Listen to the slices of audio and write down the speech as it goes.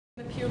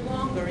Appear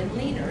longer and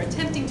leaner,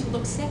 attempting to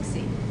look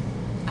sexy.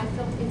 I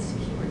felt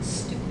insecure and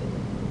stupid.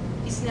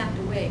 He snapped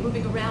away,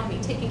 moving around me,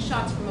 taking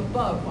shots from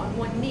above, on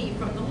one knee,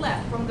 from the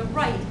left, from the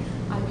right.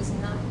 I was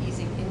not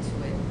easing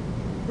into it.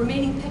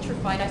 Remaining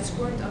petrified, I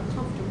squirmed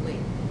uncomfortably,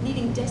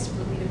 needing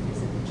desperately to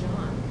visit the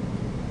John.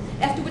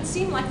 After what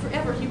seemed like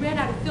forever, he ran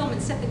out of film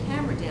and set the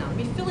camera down,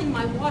 refilling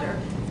my water,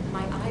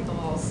 my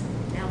eyeballs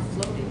now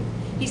floating.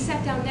 He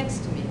sat down next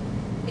to me.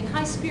 In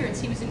high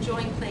spirits, he was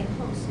enjoying playing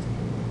host.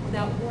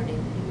 Without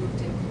warning, he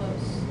moved in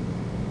close.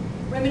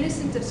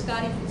 Reminiscent of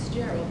Scotty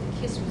Fitzgerald, the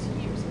kiss was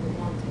years in the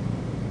wanting.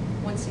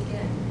 Once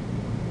again,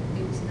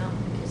 it was not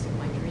the kiss of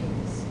my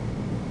dreams.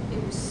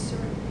 It was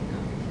certainly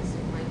not the kiss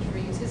of my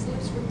dreams. His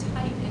lips were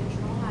tight and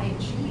dry.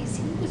 Geez,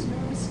 he was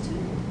nervous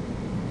too.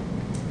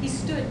 He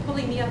stood,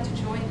 pulling me up to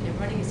join him,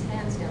 running his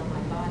hands down my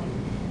body.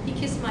 He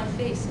kissed my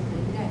face and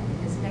my neck,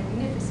 as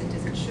magnificent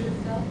as it should have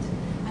felt.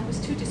 I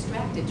was too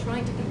distracted,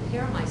 trying to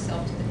compare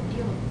myself to the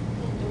feel of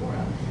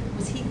Pandora.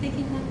 Was he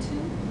thinking that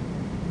too?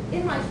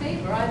 In my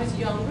favor, I was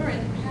younger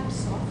and perhaps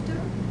softer.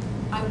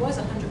 I was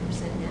 100%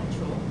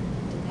 natural.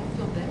 Did that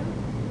feel better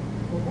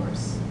or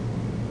worse?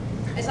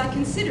 As I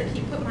considered,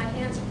 he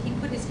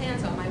put his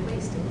hands on my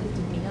waist and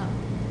lifted me up.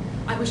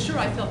 I was sure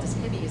I felt as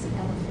heavy as an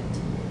elephant.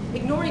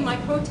 Ignoring my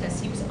protests,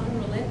 he was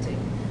unrelenting.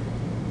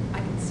 I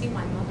could see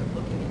my mother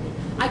looking at me.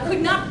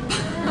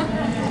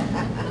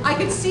 I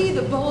could see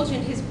the bulge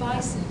in his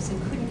biceps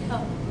and couldn't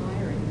help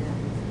admiring them.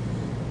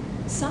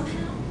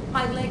 Somehow,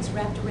 my legs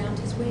wrapped around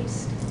his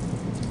waist.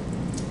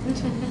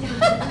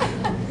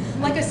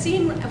 Like a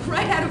scene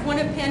right out of one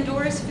of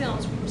Pandora's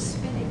films, we were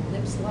spinning,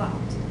 lips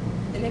locked.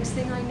 The next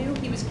thing I knew,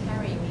 he was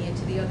carrying me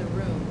into the other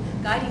room,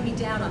 guiding me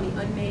down on the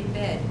unmade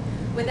bed.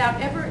 Without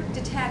ever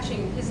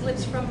detaching his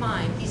lips from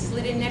mine, he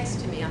slid in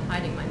next to me. I'm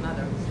hiding my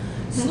mother.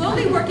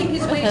 Slowly working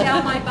his way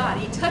down my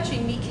body,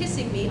 touching me,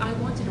 kissing me. I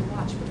wanted to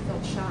watch but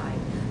felt shy.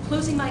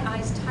 Closing my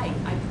eyes tight,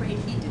 I prayed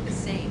he did the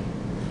same.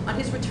 On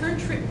his return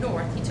trip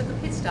north, he took a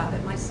pit stop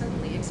at my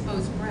suddenly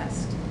exposed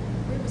breast.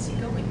 Where was he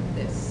going with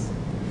this?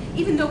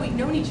 Even though we'd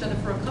known each other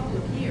for a couple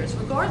of years,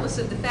 regardless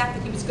of the fact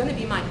that he was going to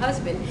be my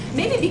husband,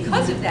 maybe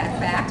because of that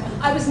fact,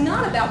 I was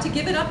not about to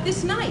give it up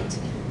this night.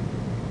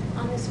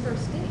 On this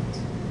first date,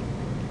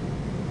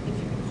 if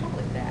you can call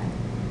it that.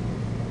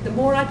 The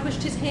more I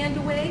pushed his hand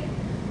away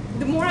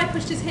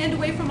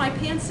from my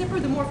pants zipper,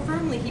 the more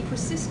firmly he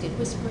persisted,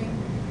 whispering,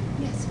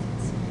 "Yes,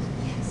 Vincent,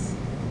 yes."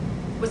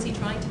 Was he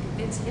trying to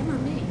convince him or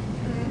me?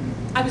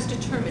 I was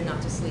determined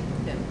not to sleep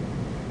with him,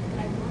 but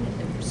I wanted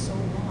him for so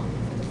long.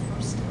 For the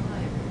first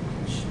time,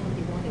 I'm sure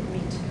he wanted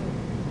me too.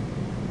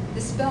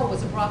 The spell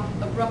was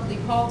abruptly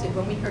halted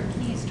when we heard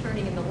keys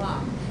turning in the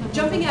lock.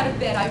 Jumping out of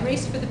bed, I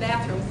raced for the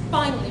bathroom,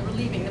 finally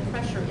relieving the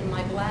pressure in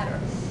my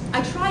bladder.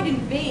 I tried in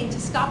vain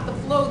to stop the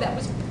flow that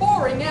was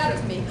pouring out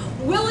of me.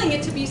 Willing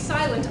it to be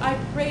silent, I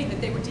prayed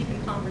that they were deep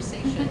in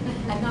conversation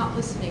and not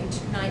listening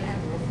to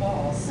Niagara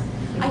Falls.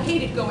 I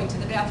hated going to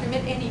the bathroom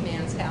at any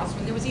man's house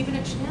when there was even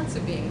a chance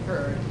of being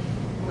heard.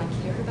 When I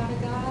cared about a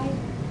guy,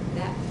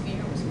 that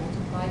fear was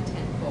multiplied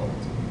tenfold.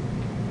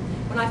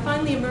 When I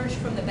finally emerged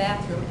from the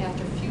bathroom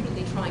after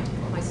futilely trying to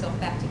put myself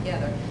back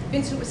together,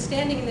 Vincent was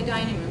standing in the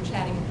dining room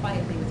chatting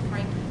quietly with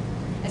Frankie.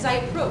 As I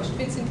approached,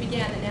 Vincent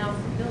began a now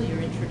familiar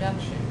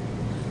introduction.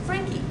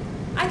 "Frankie,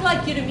 I'd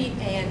like you to meet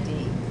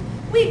Andy.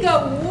 We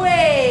go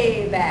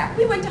way back.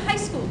 We went to high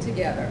school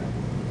together."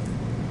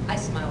 I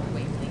smiled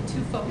weakly,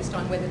 too focused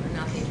on whether or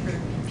not they'd heard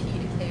me pee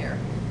to care.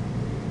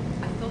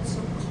 I felt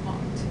so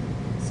caught,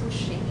 so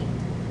shamed.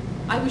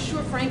 I was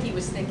sure Frankie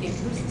was thinking,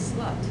 "Who's the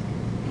slut?"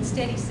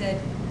 Instead, he said,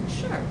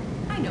 "Sure,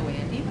 I know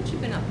Andy. What you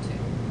been up to?"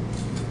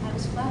 I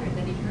was flattered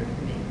that he'd heard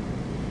of me.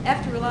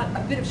 After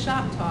a bit of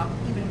shop talk,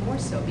 even more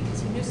so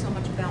because he knew so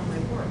much about my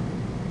work.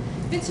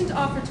 Vincent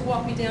offered to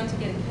walk me down to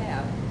get a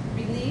cab.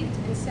 Relieved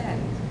and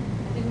saddened,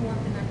 I didn't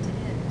want the night to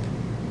end.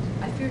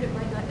 I feared it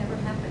might not ever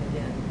happen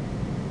again.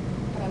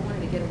 But I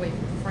wanted to get away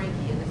from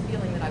Frankie and the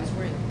feeling that I was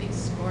wearing a big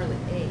scarlet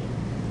A.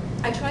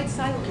 I tried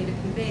silently to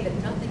convey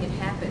that nothing had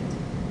happened,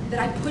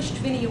 that I pushed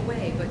Vinny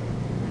away, but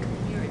my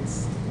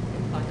appearance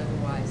implied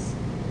otherwise.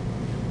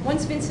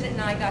 Once Vincent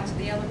and I got to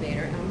the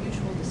elevator, our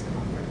mutual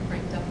discomfort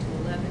cranked up to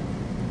 11.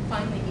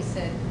 Finally, he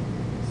said,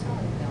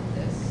 "Sorry about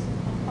this.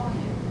 I'll call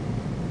you."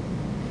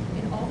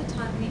 In all the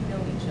time we'd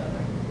known each other,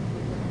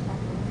 we'd never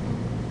talked on the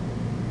phone.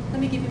 "Let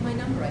me give you my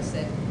number," I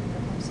said,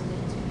 perhaps a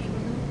little too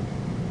eagerly.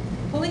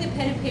 Pulling a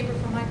pen and paper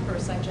from my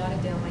purse, I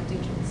jotted down my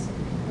digits.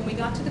 When we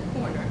got to the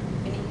corner,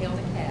 Vinny hailed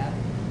a cab,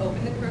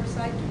 opened the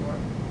curbside door,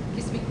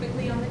 kissed me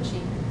quickly on the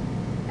cheek,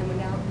 and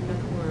without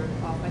another word,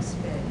 off I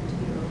sped into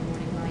the early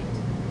morning light.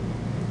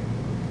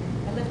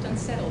 I left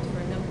unsettled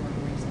for a number of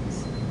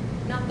reasons,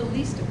 not the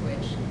least of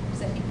which was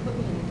that he put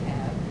me in the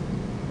cab,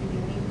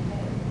 leaving me to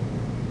pay.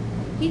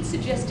 He'd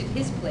suggested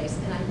his place,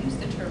 and I used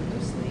the term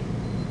loosely,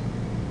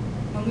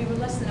 when we were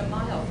less than a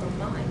mile from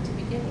mine to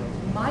begin with.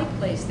 My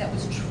place that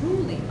was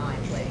truly my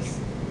place,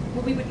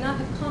 where we would not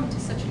have come to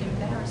such an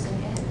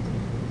embarrassing end.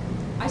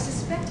 I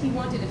suspect he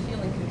wanted to feel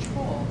in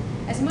control.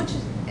 As much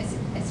as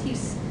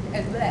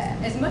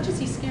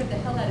he scared the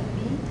hell out of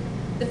me,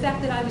 The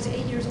fact that I was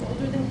 8 years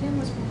older than him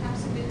was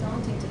perhaps a bit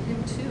daunting to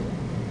him too.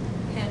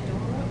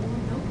 Pandora or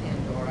no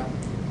Pandora.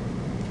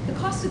 The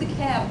cost of the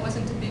cab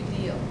wasn't a big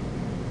deal,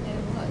 and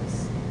it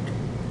was.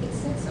 It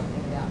said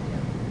something about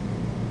him,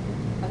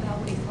 about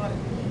what he thought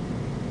of me,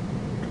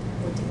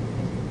 or didn't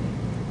think of me.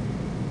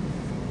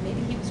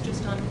 Maybe he was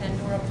just on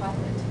Pandora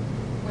Pilot,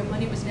 where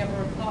money was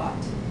never a thought,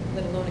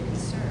 let alone a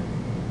concern.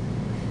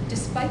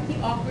 Despite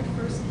the awkward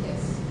first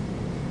kiss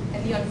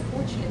and the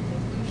unfortunate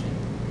conclusion,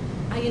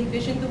 I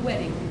envisioned the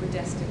wedding we were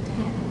destined to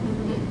have.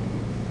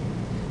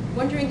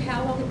 Wondering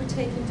how long it would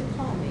take him to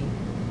call me,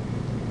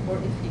 or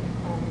if he could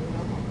call me at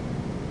all.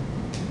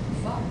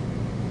 Fuck,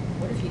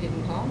 what if he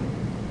didn't call me?